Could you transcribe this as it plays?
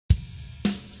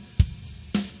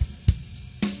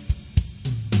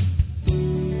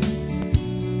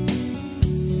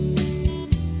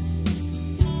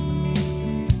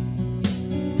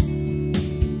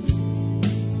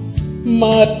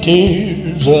My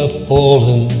tears are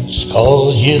falling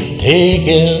 'cause you're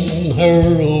taking her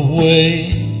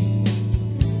away.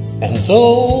 And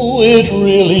though it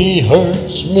really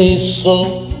hurts me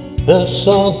so, there's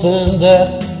something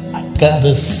that I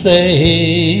gotta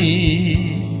say.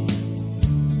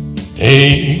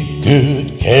 Take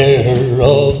good care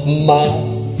of my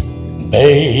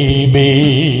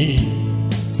baby.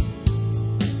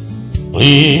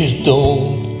 Please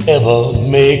don't ever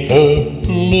make her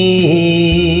blue.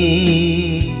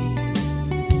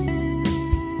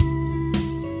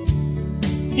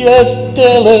 Just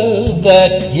tell her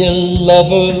that you love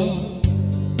her.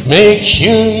 Make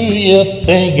sure you're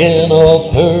thinking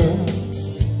of her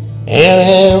and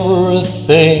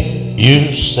everything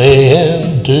you say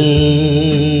and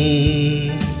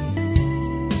do.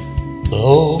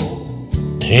 So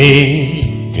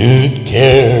take good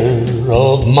care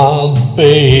of my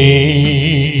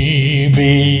baby.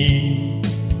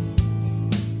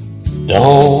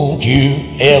 Don't you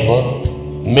ever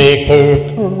make her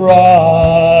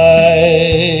cry.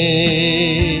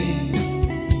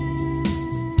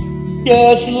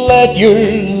 Just let your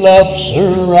love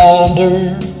surround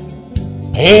her,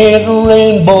 paint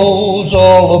rainbows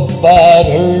all about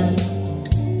her.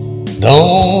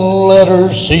 Don't let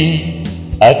her see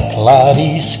a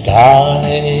cloudy sky.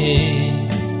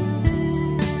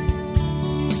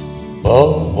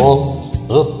 But once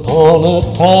upon a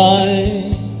time,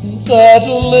 that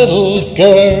little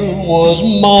girl was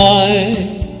mine.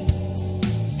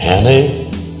 And if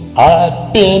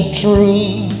I'd been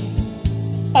true,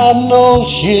 I know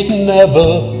she'd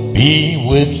never be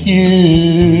with you.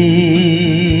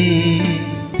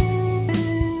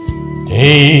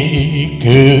 Take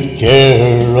good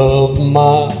care of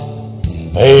my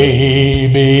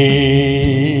baby.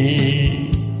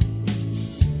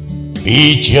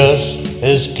 Be just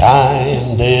as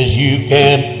kind as you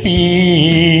can be.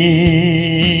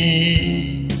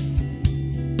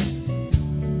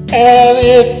 And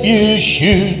if you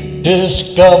should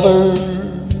discover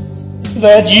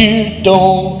that you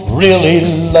don't really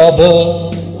love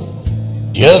her,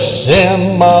 just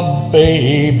send my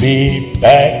baby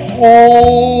back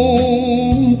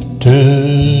home to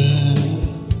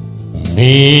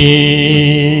me.